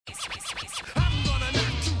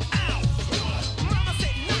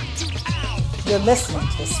You're listening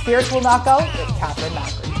to the Spiritual Knockout with Catherine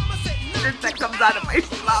Macri. That comes out of my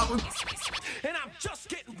mouth.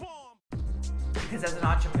 Because as an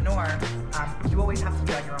entrepreneur, you always have to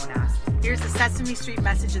be on your own ass. Here's the Sesame Street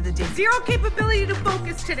message of the day. Zero capability to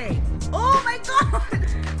focus today. Oh my God.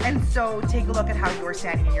 And so take a look at how you're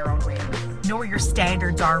standing in your own way. Know where your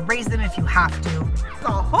standards are. Raise them if you have to. There's a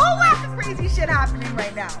whole lot of crazy shit happening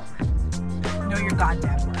right now. Know your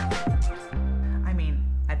goddamn worth. I mean,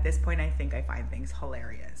 at this point, I think I find things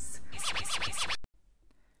hilarious.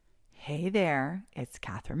 Hey there, it's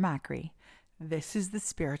Catherine Macri. This is the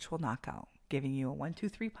Spiritual Knockout, giving you a 1, 2,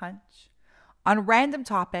 3 punch on random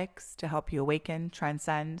topics to help you awaken,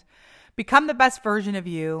 transcend, become the best version of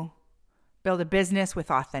you, build a business with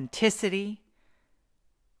authenticity,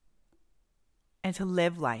 and to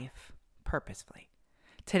live life purposefully.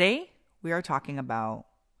 Today, we are talking about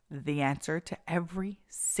the answer to every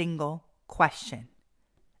single question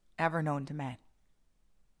ever known to man.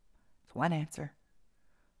 It's one answer,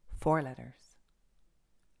 4 letters.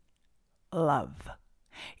 Love.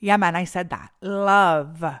 Yeah, man, I said that.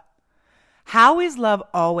 Love. How is love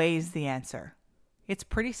always the answer? It's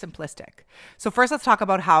pretty simplistic. So first, let's talk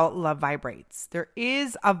about how love vibrates. There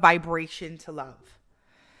is a vibration to love.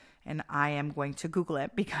 And I am going to Google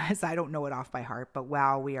it because I don't know it off by heart. But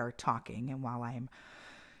while we are talking and while I am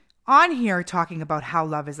on here talking about how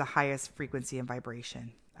love is the highest frequency and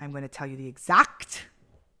vibration, I'm going to tell you the exact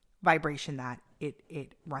vibration that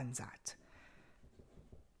it runs at.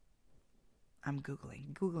 I'm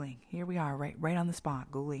Googling. Here we are, right on the spot,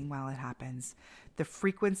 Googling while it happens. The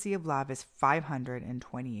frequency of love is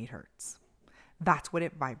 528 hertz. That's what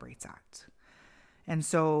it vibrates at. And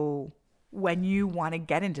so when you want to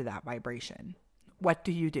get into that vibration, what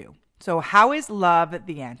do? So how is love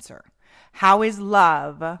the answer? How is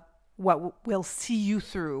love what will see you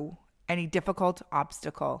through any difficult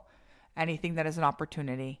obstacle, anything that is an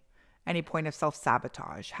opportunity, any point of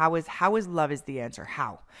self-sabotage? How is love is the answer?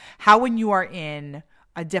 How when you are in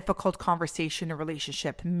a difficult conversation, a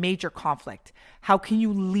relationship, major conflict, how can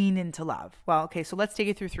you lean into love? Well, okay, so let's take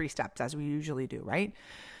it through 3 steps as we usually do, right?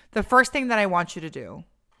 The first thing that I want you to do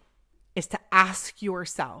is to ask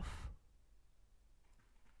yourself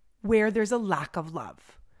where there's a lack of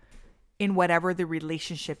love in whatever the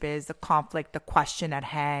relationship is, the conflict, the question at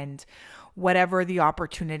hand, whatever the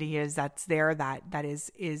opportunity is that's there that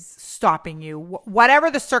is stopping you,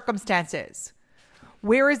 whatever the circumstance is.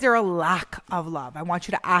 Where is there a lack of love? I want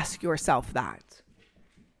you to ask yourself that.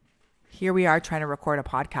 Here we are trying to record a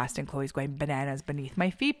podcast and Chloe's going bananas beneath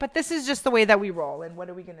my feet, but this is just the way that we roll, and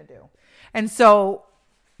what are we going to do? And so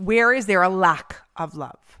where is there a lack of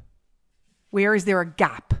love? Where is there a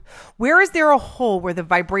gap? Where is there a hole where the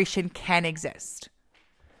vibration can exist?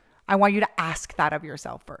 I want you to ask that of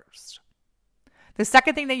yourself first. The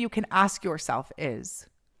second thing that you can ask yourself is,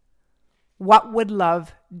 what would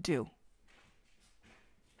love do?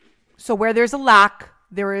 So where there's a lack,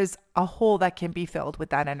 there is a hole that can be filled with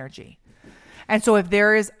that energy. And so if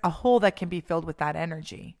there is a hole that can be filled with that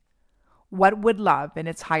energy, what would love in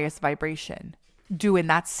its highest vibration do in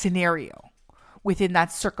that scenario, within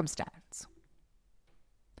that circumstance?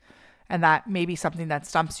 And that may be something that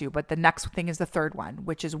stumps you. But the next thing is the third one,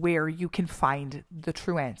 which is where you can find the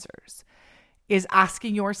true answers, is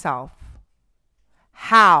asking yourself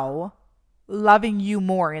how loving you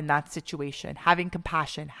more in that situation, having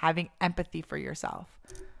compassion, having empathy for yourself,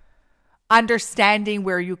 understanding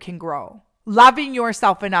where you can grow, loving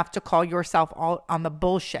yourself enough to call yourself all on the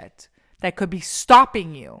bullshit that could be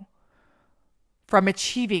stopping you from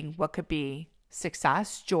achieving what could be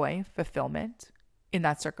success, joy, fulfillment in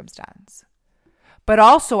that circumstance. But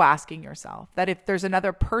also asking yourself that if there's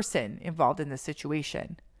another person involved in this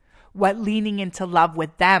situation, what leaning into love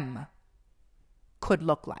with them could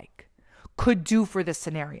look like, could do for the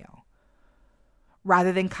scenario,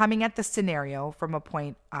 rather than coming at the scenario from a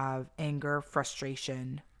point of anger,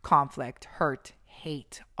 frustration, conflict, hurt,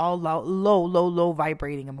 hate, all low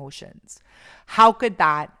vibrating emotions. How could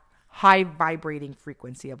that high vibrating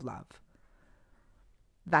frequency of love,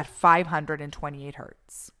 that 528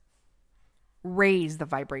 hertz, raise the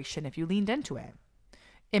vibration if you leaned into it?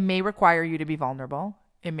 It may require you to be vulnerable.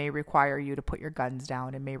 It may require you to put your guns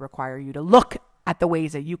down. It may require you to look at the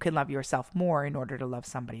ways that you can love yourself more in order to love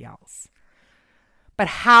somebody else. But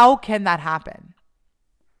how can that happen?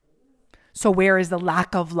 So where is the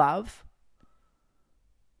lack of love?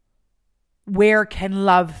 Where can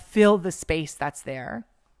love fill the space that's there?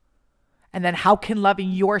 And then how can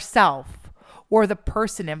loving yourself or the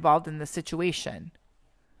person involved in the situation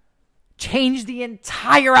change the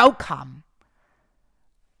entire outcome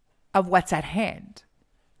of what's at hand?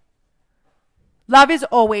 Love is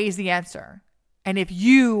always the answer. And if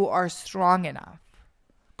you are strong enough,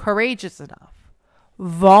 courageous enough,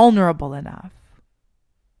 vulnerable enough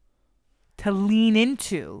to lean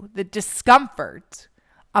into the discomfort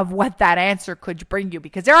of what that answer could bring you,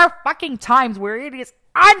 because there are fucking times where it is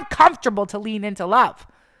uncomfortable to lean into love.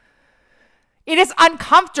 It is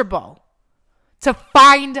uncomfortable to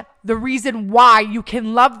find the reason why you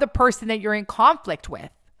can love the person that you're in conflict with.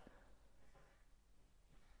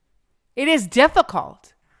 It is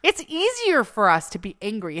difficult. It's easier for us to be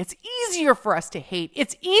angry. It's easier for us to hate.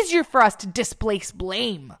 It's easier for us to displace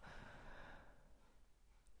blame.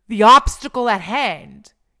 The obstacle at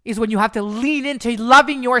hand is when you have to lean into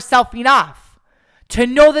loving yourself enough to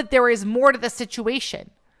know that there is more to the situation,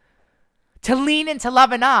 to lean into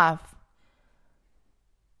love enough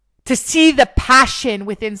to see the passion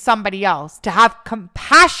within somebody else, to have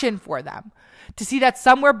compassion for them, to see that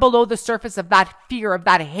somewhere below the surface of that fear, of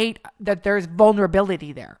that hate, that there's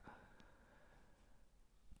vulnerability there.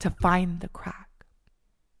 To find the crack,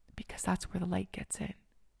 because that's where the light gets in.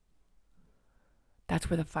 That's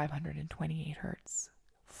where the 528 hertz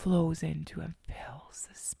flows into and fills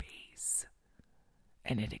the space.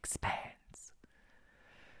 And it expands.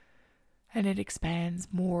 And it expands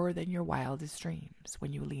more than your wildest dreams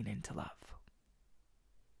when you lean into love.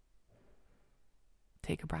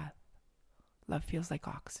 Take a breath. Love feels like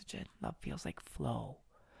oxygen. Love feels like flow.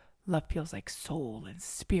 Love feels like soul and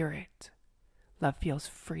spirit. Love feels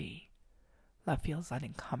free. Love feels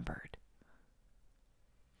unencumbered.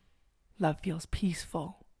 Love feels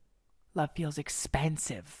peaceful. Love feels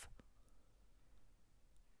expansive.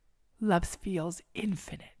 Love feels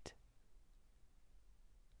infinite.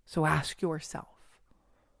 So ask yourself,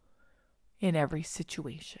 in every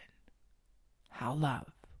situation, how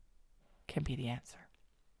love can be the answer.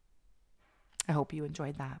 I hope you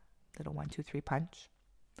enjoyed that little 1, 2, 3 punch.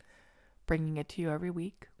 Bringing it to you every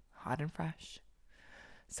week, hot and fresh.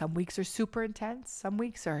 Some weeks are super intense. Some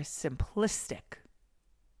weeks are simplistic,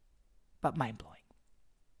 but mind-blowing.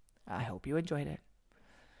 I hope you enjoyed it.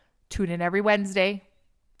 Tune in every Wednesday.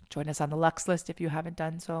 Join us on the Lux list if you haven't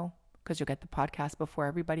done so, because you'll get the podcast before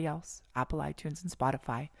everybody else. Apple, iTunes, and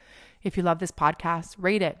Spotify. If you love this podcast,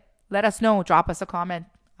 rate it. Let us know. Drop us a comment.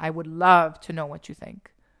 I would love to know what you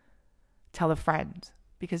think. Tell a friend,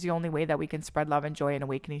 because the only way that we can spread love and joy and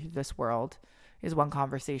awakening to this world is one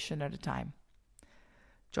conversation at a time.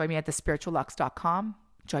 Join me at thespirituallux.com.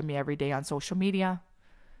 Join me every day on social media.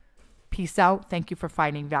 Peace out. Thank you for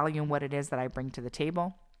finding value in what it is that I bring to the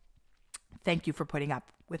table. Thank you for putting up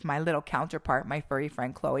with my little counterpart, my furry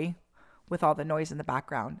friend Chloe, with all the noise in the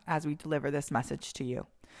background as we deliver this message to you.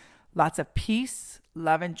 Lots of peace,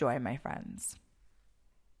 love, and joy, my friends.